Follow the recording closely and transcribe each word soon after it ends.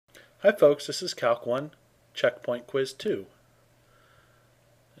Hi folks, this is Calc 1, Checkpoint Quiz 2.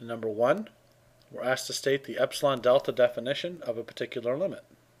 In number 1, we're asked to state the epsilon delta definition of a particular limit.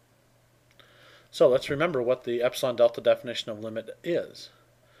 So let's remember what the epsilon delta definition of limit is.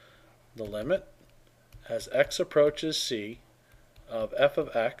 The limit, as x approaches c, of f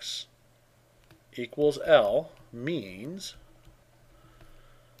of x equals L means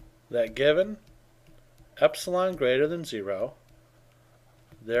that given epsilon greater than 0,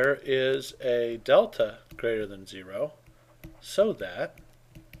 there is a delta greater than 0, so that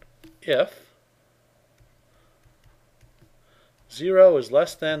if 0 is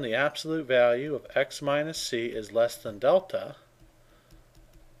less than the absolute value of x minus c is less than delta,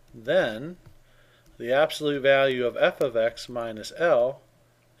 then the absolute value of f of x minus L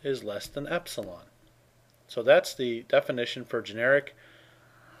is less than epsilon. So that's the definition for generic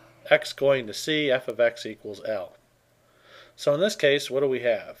x going to c, f of x equals L. So in this case, what do we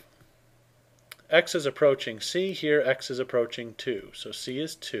have? X is approaching c, here x is approaching 2. So c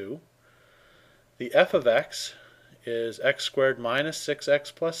is 2. The f of x is x squared minus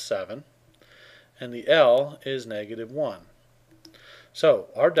 6x plus 7. And the L is negative 1. So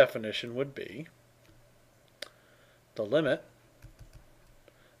our definition would be the limit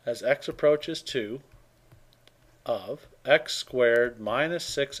as x approaches 2 of x squared minus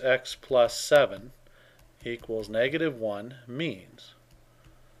 6x plus 7 equals negative 1 means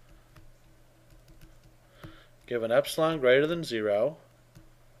given epsilon greater than 0,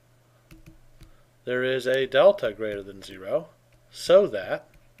 there is a delta greater than 0, so that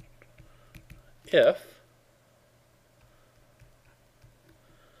if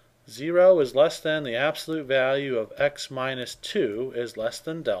 0 is less than the absolute value of x minus 2 is less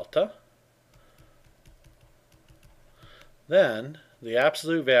than delta, then the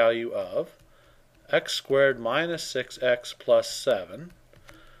absolute value of x squared minus 6x plus 7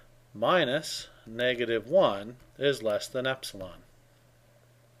 minus negative 1 is less than epsilon.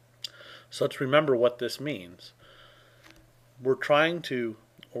 So let's remember what this means. We're trying to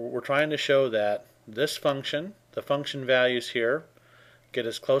show that this function, the function values here, get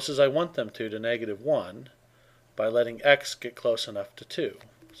as close as I want them to negative 1 by letting x get close enough to 2.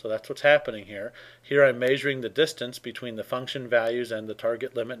 So that's what's happening here. Here I'm measuring the distance between the function values and the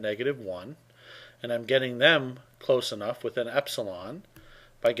target limit negative 1. And I'm getting them close enough within epsilon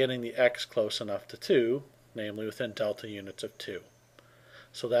by getting the x close enough to 2, namely within delta units of 2.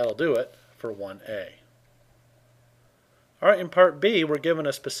 So that'll do it for 1a. Alright, in part B, we're given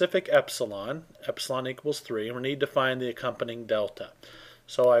a specific epsilon. Epsilon equals 3, and we need to find the accompanying delta.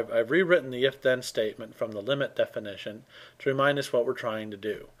 So I've rewritten the if-then statement from the limit definition to remind us what we're trying to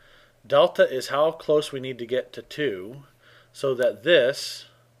do. Delta is how close we need to get to 2 so that this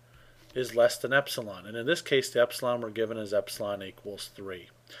is less than epsilon. And in this case, the epsilon we're given is epsilon equals 3.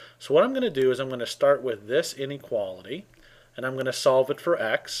 So what I'm going to do is I'm going to start with this inequality, and I'm going to solve it for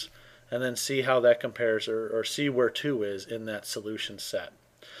x, and then see how that compares, or see where 2 is in that solution set.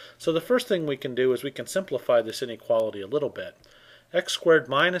 So the first thing we can do is we can simplify this inequality a little bit. X squared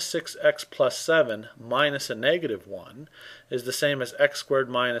minus 6x plus 7 minus a negative 1 is the same as x squared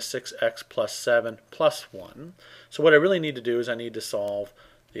minus 6x plus 7 plus 1. So what I really need to do is I need to solve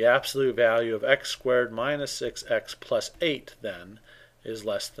the absolute value of x squared minus 6x plus 8 then is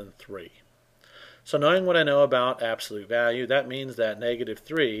less than 3. So knowing what I know about absolute value, that means that negative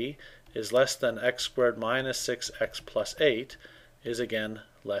 3 is less than x squared minus 6x plus 8 is again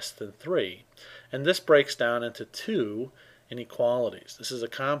less than 3. And this breaks down into two inequalities. This is a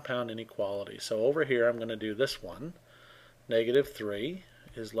compound inequality. So over here I'm going to do this one. Negative 3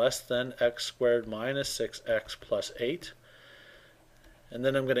 is less than x squared minus 6x plus 8. And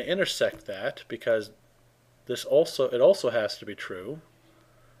then I'm going to intersect that because it also has to be true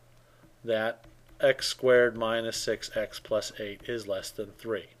that x squared minus 6x plus 8 is less than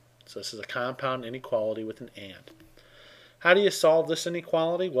 3. So this is a compound inequality with an and. How do you solve this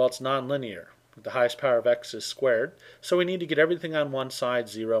inequality? Well, it's nonlinear. The highest power of x is squared, so we need to get everything on one side,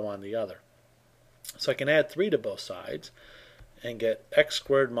 0 on the other. So I can add 3 to both sides and get x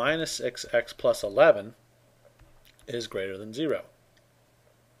squared minus 6x plus 11 is greater than 0.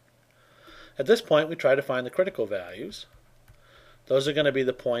 At this point, we try to find the critical values. Those are going to be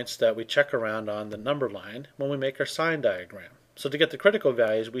the points that we check around on the number line when we make our sign diagram. So to get the critical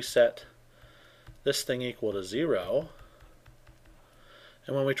values, we set this thing equal to 0.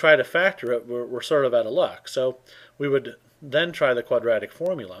 And when we try to factor it, we're sort of out of luck. So we would then try the quadratic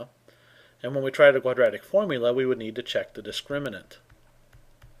formula. And when we try the quadratic formula, we would need to check the discriminant.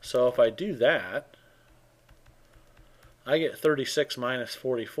 So if I do that, I get 36 minus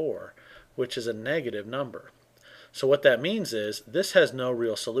 44, which is a negative number. So what that means is this has no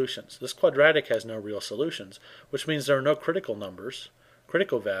real solutions. This quadratic has no real solutions, which means there are no critical numbers,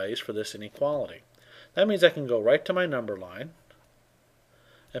 critical values for this inequality. That means I can go right to my number line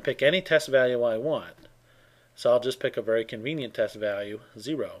and pick any test value I want. So I'll just pick a very convenient test value,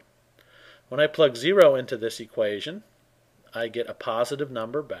 0. When I plug 0 into this equation, I get a positive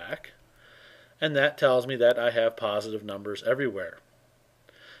number back, and that tells me that I have positive numbers everywhere.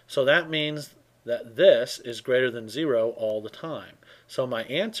 So that means that this is greater than 0 all the time. So my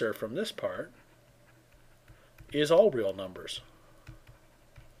answer from this part is all real numbers.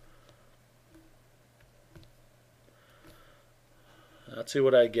 Let's see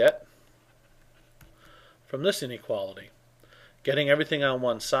what I get from this inequality. Getting everything on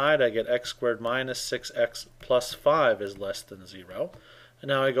one side, I get x squared minus 6x plus 5 is less than 0. And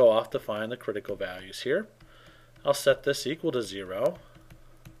now I go off to find the critical values here. I'll set this equal to 0.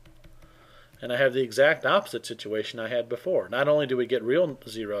 And I have the exact opposite situation I had before. Not only do we get real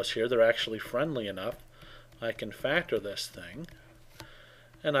zeros here, they're actually friendly enough. I can factor this thing.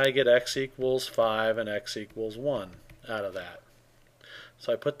 And I get x equals 5 and x equals 1 out of that.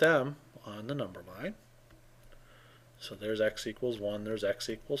 So I put them on the number line. So there's x equals 1, there's x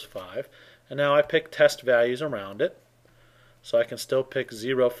equals 5. And now I pick test values around it. So I can still pick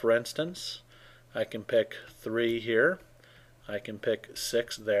 0 for instance. I can pick 3 here. I can pick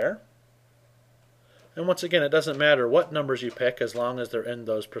 6 there. And once again, it doesn't matter what numbers you pick as long as they're in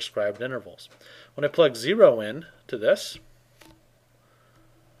those prescribed intervals. When I plug 0 in to this,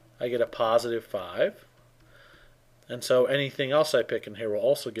 I get a positive 5. And so anything else I pick in here will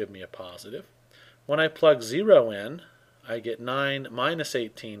also give me a positive. When I plug 0 in, I get 9 minus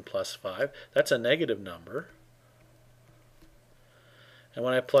 18 plus 5. That's a negative number. And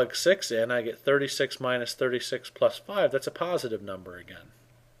when I plug 6 in, I get 36 minus 36 plus 5. That's a positive number again.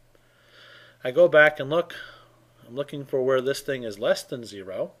 I go back and look. I'm looking for where this thing is less than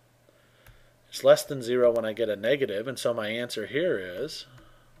 0. It's less than 0 when I get a negative, and so my answer here is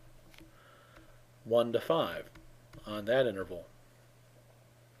 1 to 5 on that interval.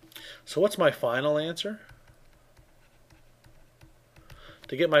 So what's my final answer?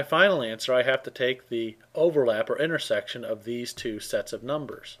 To get my final answer, I have to take the overlap or intersection of these two sets of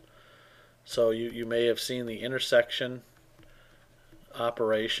numbers. So you may have seen the intersection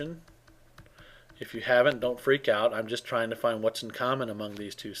operation. If you haven't, don't freak out. I'm just trying to find what's in common among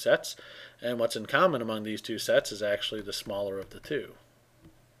these two sets. And what's in common among these two sets is actually the smaller of the two.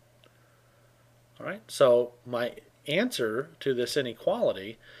 All right, so my answer to this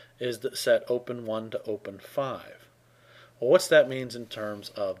inequality is the set open 1 to open 5. Well, what's that means in terms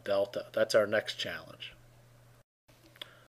of delta? That's our next challenge.